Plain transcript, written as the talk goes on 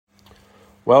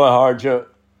Well, I heard you.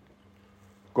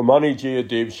 Go money Gia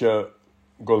Deepsha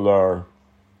go there.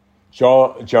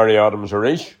 Shaw Jerry Adams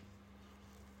Arish.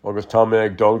 August Tommy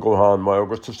Egg Dulgohan my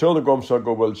August to still the Gumsa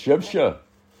go will Shivsha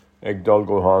Egg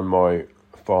Dulgohan my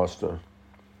Foster.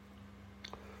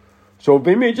 So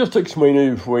be me just explain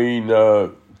if we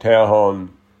Tehan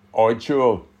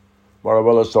Oichuel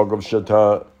Marawilla Sogov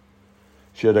Shata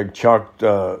should have chucked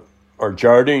or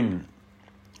Jardine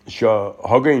Sha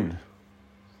hugging.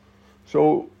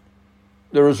 So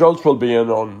the results will be in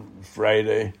on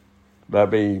Friday,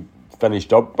 maybe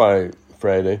finished up by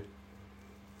Friday.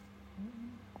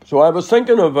 So I was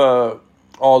thinking of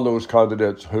all those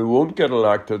candidates who won't get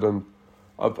elected, and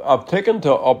I've taken to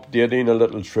updating a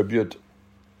little tribute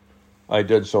I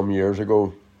did some years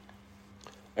ago,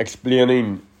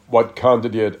 explaining what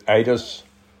candidatitis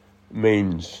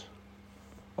means.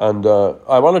 And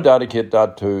I want to dedicate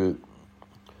that to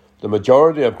the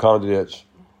majority of candidates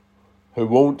who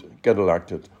won't get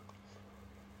elected.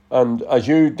 And as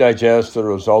you digest the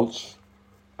results,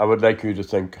 I would like you to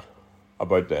think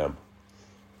about them.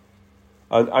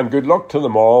 And good luck to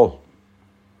them all,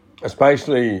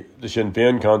 especially the Sinn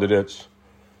Féin candidates.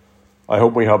 I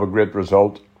hope we have a great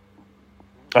result.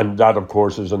 And that, of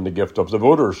course, is in the gift of the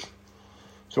voters.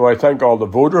 So I thank all the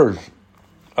voters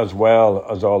as well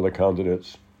as all the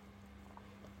candidates.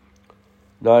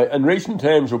 Now, in recent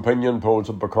times, opinion polls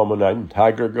have become an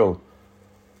integral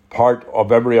part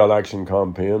of every election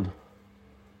campaign.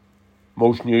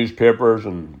 Most newspapers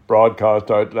and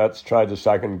broadcast outlets try to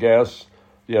second guess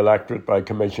the electorate by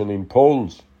commissioning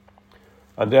polls.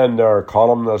 And then their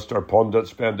columnists or pundits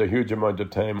spend a huge amount of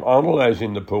time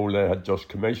analysing the poll they had just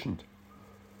commissioned.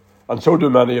 And so do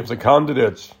many of the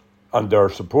candidates and their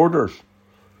supporters.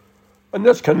 And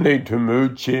this can lead to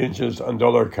mood changes and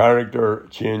other character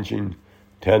changing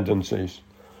tendencies.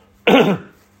 It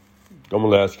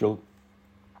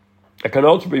can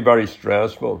also be very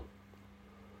stressful.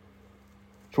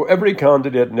 So every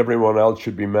candidate and everyone else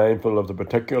should be mindful of the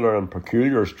particular and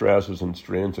peculiar stresses and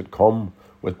strains that come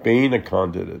with being a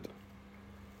candidate.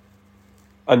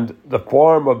 And the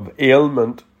form of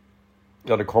ailment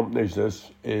that accompanies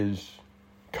this is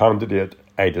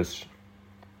candidatitis.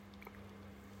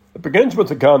 It begins with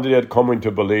the candidate coming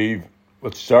to believe,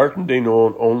 with certainty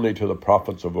known only to the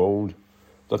prophets of old,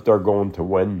 that they're going to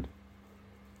win.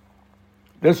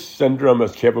 This syndrome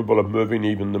is capable of moving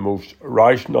even the most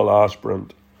rational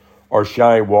aspirant or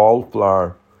shy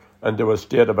wallflower into a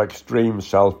state of extreme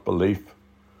self-belief.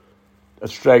 It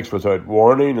strikes without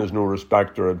warning, is no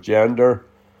respecter of gender,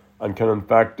 and can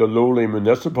infect the lowly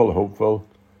municipal hopeful,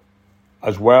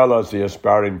 as well as the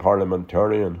aspiring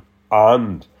parliamentarian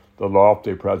and the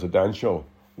lofty presidential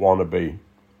wannabe.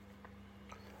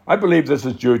 I believe this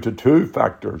is due to two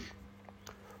factors.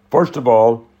 First of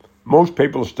all, most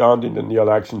people standing in the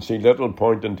election see little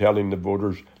point in telling the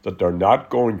voters that they're not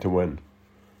going to win.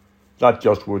 That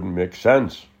just wouldn't make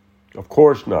sense. Of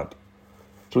course not.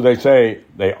 So they say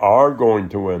they are going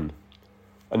to win.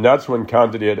 And that's when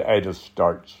candidatitis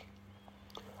starts.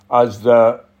 As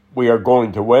the "we are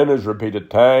going to win" is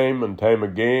repeated time and time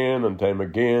again,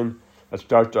 it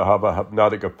starts to have a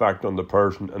hypnotic effect on the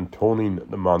person intoning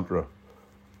the mantra.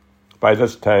 By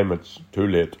this time, it's too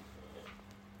late.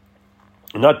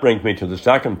 And that brings me to the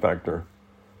second factor.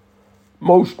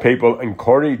 Most people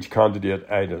encourage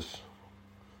candidatitis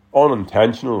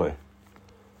unintentionally.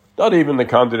 Not even the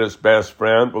candidate's best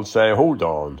friend will say, "Hold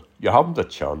on, you haven't a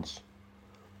chance."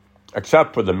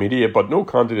 Except for the media, but no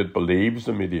candidate believes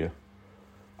the media.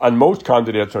 And most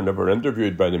candidates are never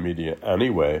interviewed by the media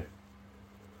anyway.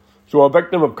 So a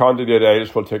victim of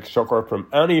candidatitis will take succour from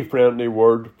any friendly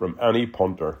word from any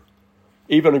punter.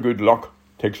 Even a good luck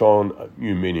takes on a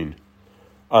new meaning.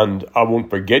 And "I won't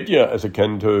forget you" is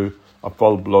akin to a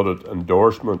full-blooded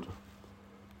endorsement.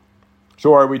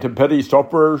 So are we to pity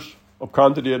sufferers of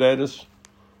candidatitis?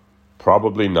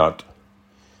 Probably not.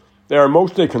 They are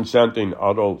mostly consenting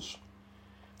adults,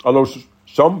 although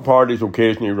some parties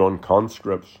occasionally run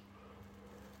conscripts.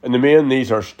 In the main,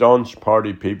 these are staunch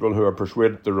party people who are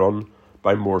persuaded to run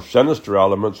by more sinister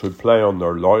elements who play on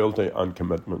their loyalty and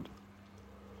commitment.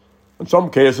 In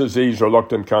some cases, these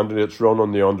reluctant candidates run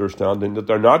on the understanding that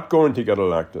they're not going to get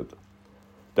elected.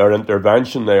 Their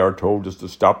intervention, they are told, is to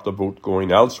stop the vote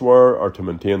going elsewhere or to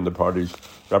maintain the party's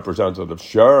representative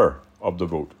share of the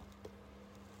vote.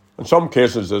 In some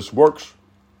cases, this works.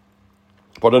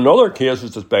 But in other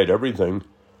cases, despite everything,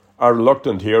 our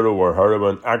reluctant hero or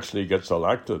heroine actually gets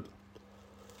elected.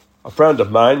 A friend of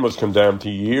mine was condemned to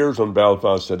years on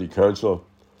Belfast City Council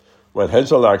when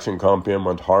his election campaign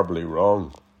went horribly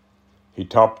wrong. He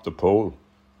topped the poll.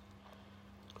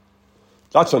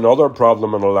 That's another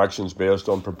problem in elections based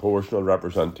on proportional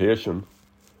representation.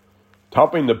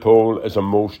 Topping the poll is a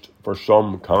most for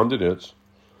some candidates,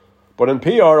 but in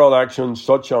PR elections,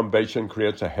 such ambition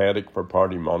creates a headache for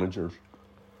party managers.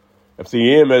 If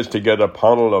the aim is to get a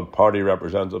panel of party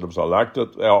representatives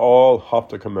elected, they all have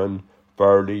to come in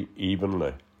fairly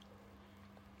evenly.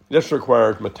 This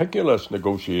requires meticulous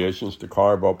negotiations to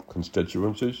carve up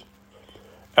constituencies.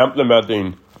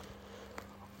 Implementing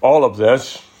all of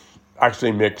this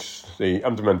actually makes the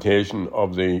implementation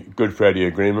of the Good Friday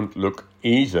Agreement look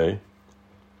easy.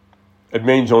 It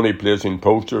means only placing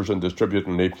posters and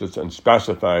distributing leaflets in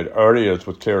specified areas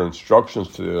with clear instructions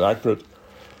to the electorate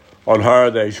on how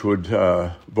they should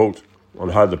vote, on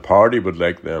how the party would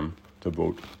like them to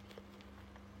vote.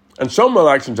 In some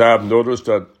elections, I have noticed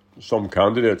that some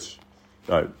candidates,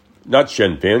 not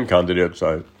Sinn Féin candidates,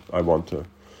 I want to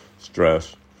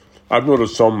stress, I've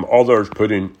noticed some others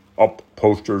putting up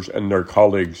posters in their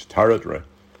colleagues' territory.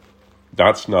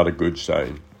 That's not a good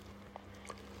sign.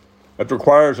 It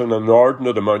requires an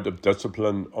inordinate amount of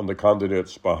discipline on the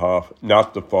candidate's behalf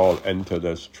not to fall into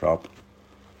this trap.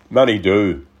 Many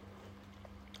do.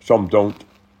 Some don't.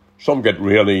 Some get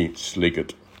really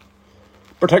sleeked.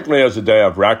 Particularly as the day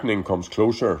of reckoning comes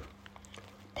closer.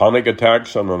 Panic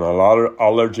attacks and an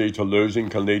allergy to losing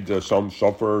can lead to some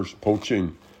sufferers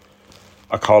poaching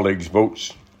a colleague's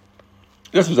votes.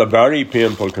 This is a very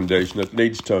painful condition. It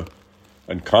leads to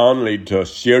and can lead to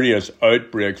serious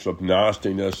outbreaks of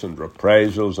nastiness and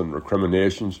reprisals and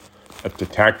recriminations if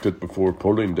detected before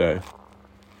polling day.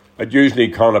 It usually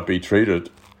cannot be treated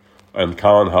and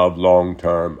can have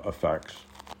long-term effects.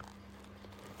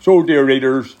 So, dear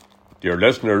readers, dear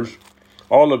listeners,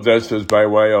 all of this is by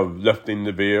way of lifting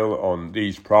the veil on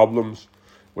these problems,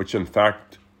 which in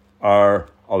fact are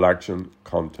election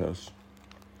contests.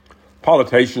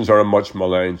 Politicians are a much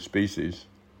maligned species,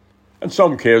 in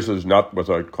some cases not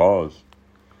without cause.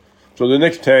 So the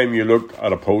next time you look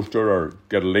at a poster or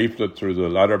get a leaflet through the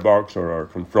letterbox or are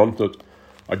confronted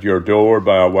at your door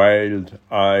by a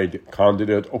wild-eyed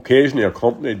candidate, occasionally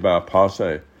accompanied by a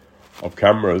posse of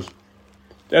cameras,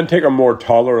 then take a more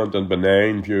tolerant and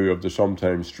benign view of the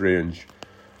sometimes strange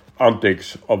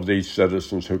antics of these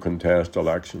citizens who contest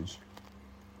elections.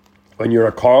 When you're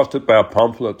accosted by a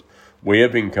pamphlet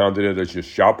waving candidate as you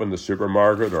shop in the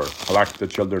supermarket or collect the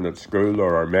children at school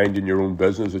or are minding your own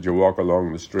business as you walk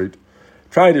along the street,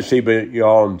 try to see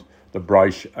beyond the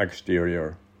brash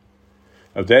exterior.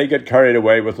 If they get carried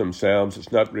away with themselves,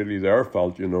 it's not really their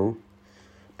fault, you know.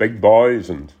 Big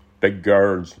boys and big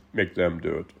girls make them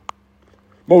do it.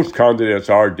 Most candidates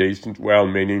are decent,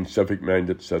 well-meaning,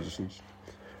 civic-minded citizens.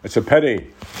 It's a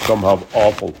pity some have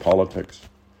awful politics.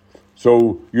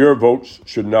 So your votes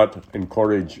should not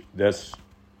encourage this.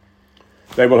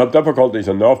 They will have difficulties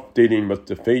enough dealing with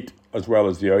defeat as well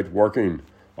as the outworking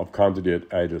of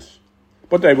candidatitis.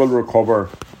 But they will recover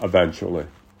eventually.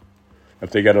 If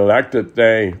they get elected,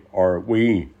 they or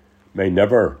we may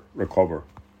never recover.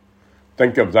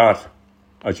 Think of that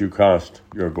as you cast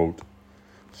your vote.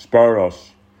 Spare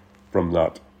us from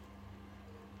that.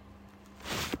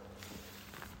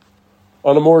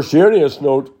 On a more serious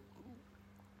note,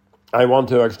 I want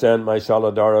to extend my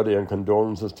solidarity and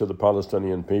condolences to the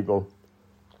Palestinian people,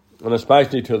 and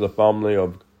especially to the family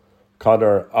of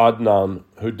Khader Adnan,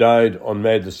 who died on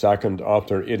May the 2nd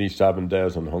after 87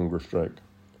 days on hunger strike.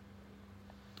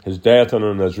 His death in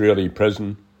an Israeli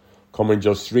prison, coming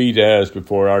just 3 days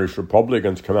before Irish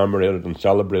Republicans commemorated and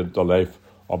celebrated the life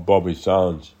of Bobby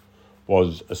Sands,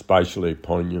 was especially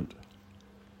poignant.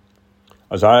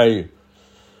 As I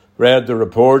read the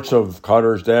reports of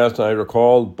Khader's death, I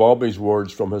recalled Bobby's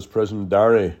words from his prison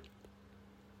diary,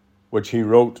 which he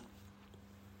wrote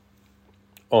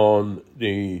on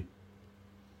the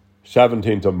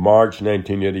 17th of March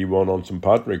 1981 on St.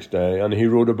 Patrick's Day, and he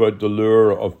wrote about the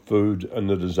lure of food and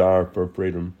the desire for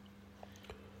freedom.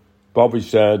 Bobby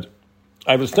said,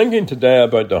 "I was thinking today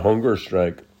about the hunger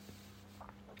strike.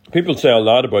 People say a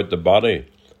lot about the body,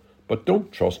 but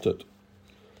don't trust it.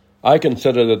 I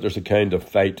consider that there's a kind of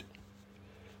fight.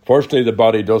 Firstly, the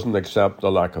body doesn't accept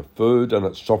the lack of food, and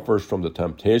it suffers from the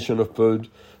temptation of food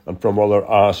and from other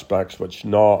aspects which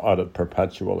gnaw at it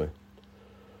perpetually.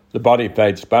 The body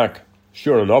fights back,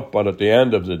 sure enough, but at the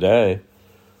end of the day,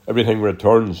 everything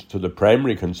returns to the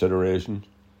primary consideration,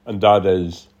 and that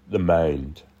is the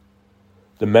mind.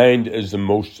 The mind is the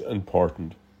most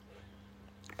important.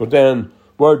 But then,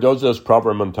 where does this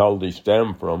proper mentality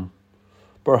stem from?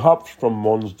 Perhaps from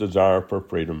one's desire for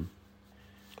freedom.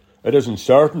 It isn't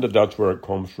certain that that's where it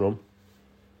comes from.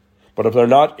 But if they're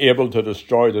not able to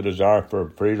destroy the desire for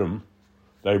freedom,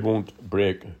 they won't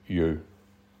break you.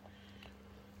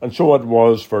 And so it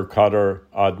was for Khader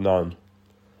Adnan.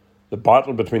 The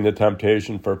battle between the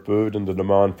temptation for food and the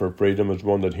demand for freedom was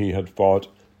one that he had fought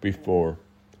before.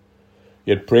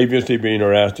 He had previously been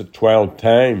arrested 12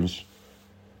 times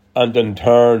and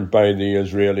interned by the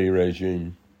Israeli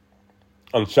regime.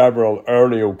 On several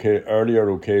earlier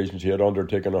occasions he had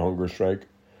undertaken a hunger strike,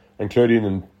 including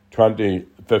in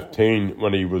 2015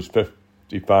 when he was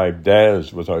 55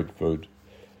 days without food.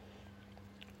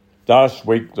 Last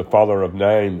week, the father of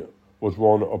 9 was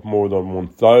one of more than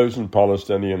 1,000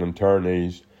 Palestinian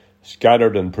internees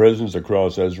scattered in prisons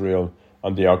across Israel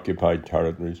and the occupied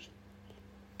territories.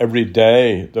 Every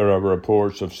day there are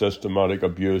reports of systematic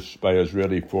abuse by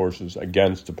Israeli forces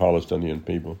against the Palestinian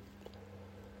people.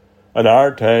 In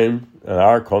our time, in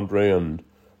our country and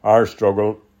our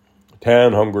struggle,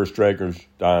 10 hunger strikers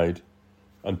died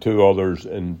and 2 others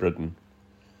in Britain.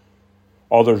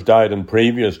 Others died in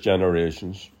previous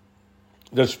generations.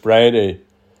 This Friday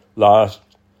last,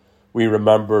 we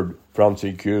remembered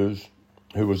Francie Hughes,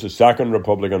 who was the second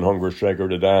Republican hunger striker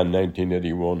to die in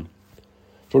 1981.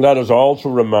 So let us also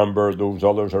remember those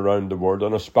others around the world,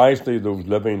 and especially those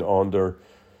living under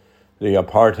the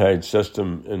apartheid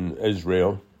system in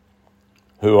Israel,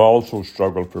 who also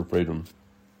struggled for freedom.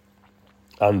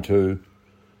 And to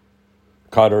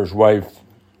Khader's wife,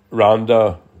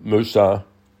 Randa Musa,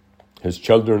 his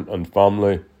children and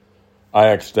family,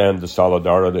 I extend the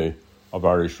solidarity of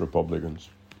Irish Republicans.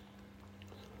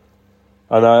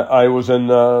 And I was in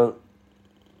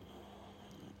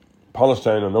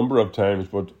Palestine a number of times,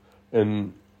 but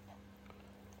in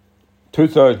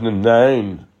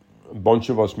 2009, a bunch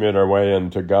of us made our way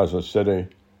into Gaza City,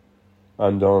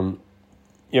 and on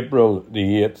April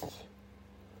the 8th,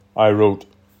 I wrote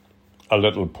a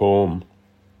little poem,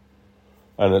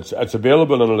 and it's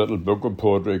available in a little book of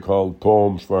poetry called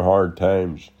Poems for Hard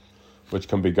Times, which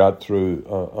can be got through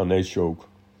an Aishoke.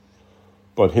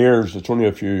 But it's only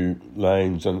a few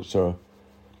lines, and it's a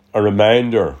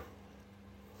reminder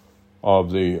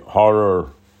of the horror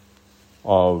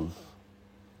of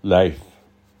life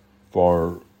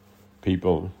for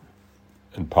people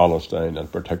in Palestine,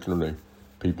 and particularly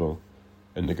people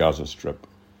in the Gaza Strip.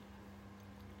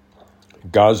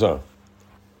 Gaza,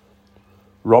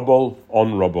 rubble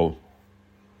on rubble,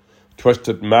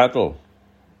 twisted metal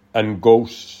and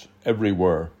ghosts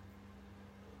everywhere.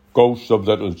 Ghosts of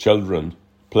little children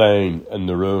playing in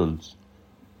the ruins.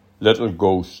 Little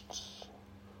ghosts,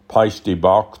 paisty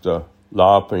bakta,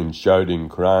 laughing, shouting,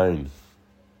 crying,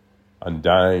 and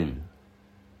dying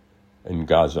in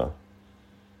Gaza.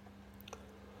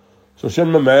 So sin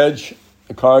Mamej,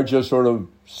 a carja sort of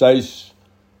says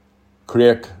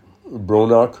Creek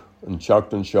Bronach and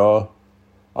Chocton Shaw,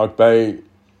 ach by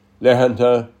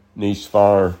Lehanta Nis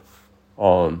Far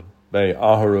on, by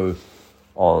Aharu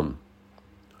on.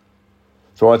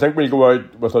 So I think we'll go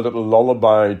out with a little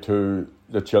lullaby to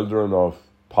the children of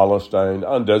Palestine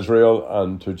and Israel,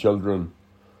 and to children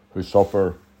who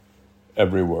suffer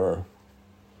everywhere.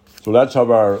 So let's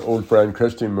have our old friend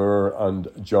Christy Moore and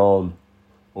John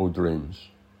O'Dreams.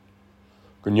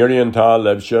 Gwynierian ta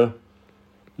lebsha,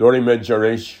 Lori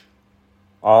Medjarish,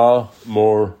 a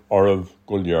more Orav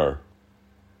Gulyar.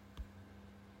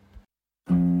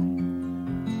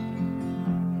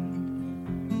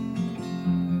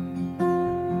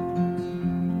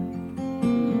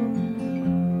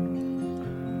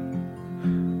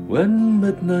 When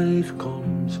midnight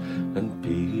comes and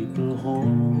people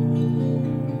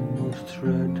homeward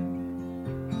tread,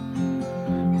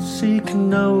 seek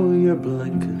now your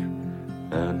blanket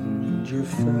and your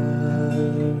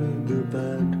feather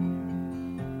bed.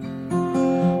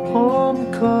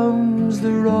 Home comes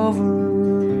the rover,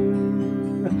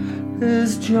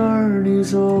 his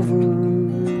journey's over.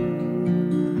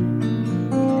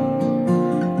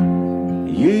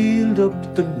 Yield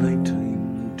up the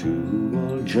nighttime to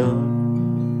all John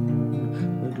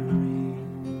dreams.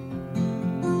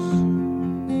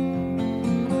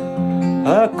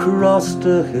 Across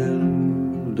the hill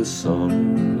the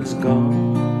sun is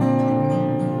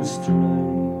gone astray.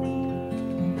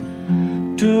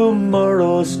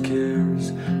 Tomorrow's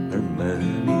cares are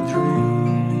many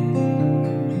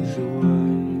dreams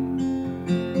away.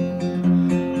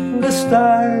 The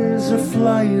stars are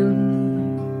flying,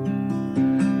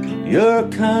 your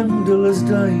candle is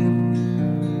dying.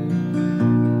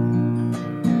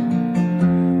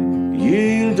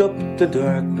 Yield up the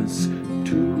darkness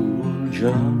to old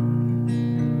John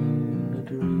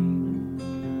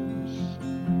dreams.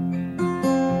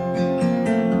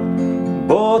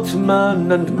 Both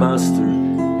man and master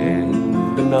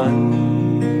in the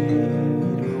night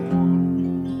are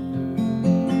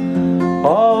one.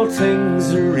 All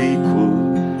things are equal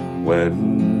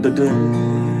when when the day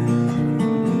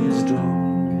is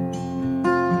done.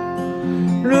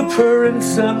 The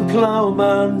prince and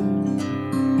ploughman,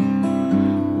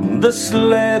 the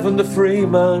slave and the free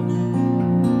man,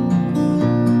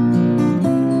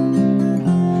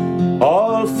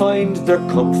 all find their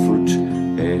comfort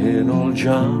in old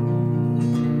John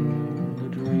the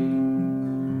Dreams.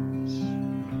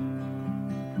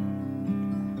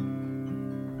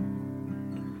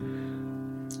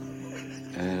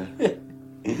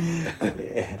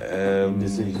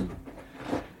 Decision.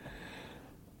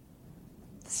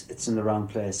 It's in the wrong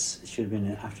place. It should have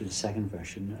been after the second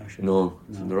version. No,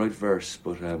 it's in the right verse,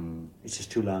 but it's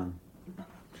just too long.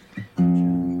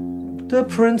 the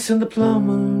prince and the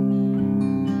ploughman,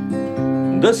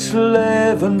 the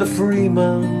slave and the free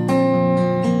man,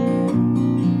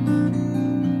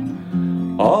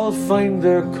 all find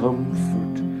their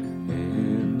comfort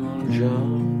in old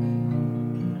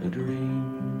John the Dreams.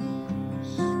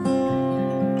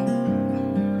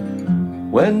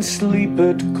 When sleep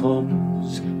it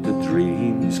comes, the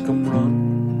dreams come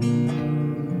running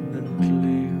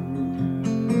clear.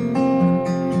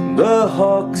 The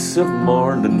hawks of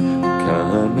morning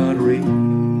cannot reach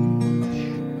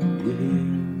you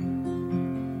here.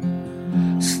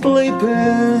 Sleep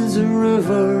is a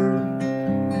river,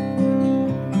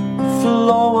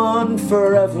 flow on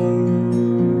forever,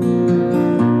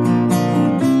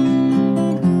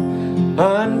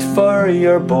 and for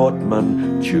your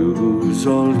boatman choose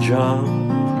old John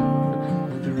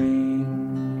the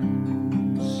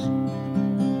Dreams.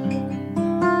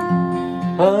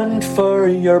 And for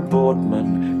your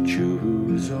boatman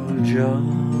choose old John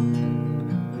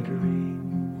the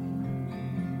Dreams.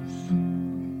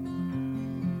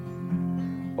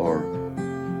 Or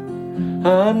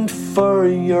and for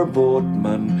your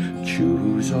boatman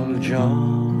choose old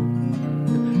John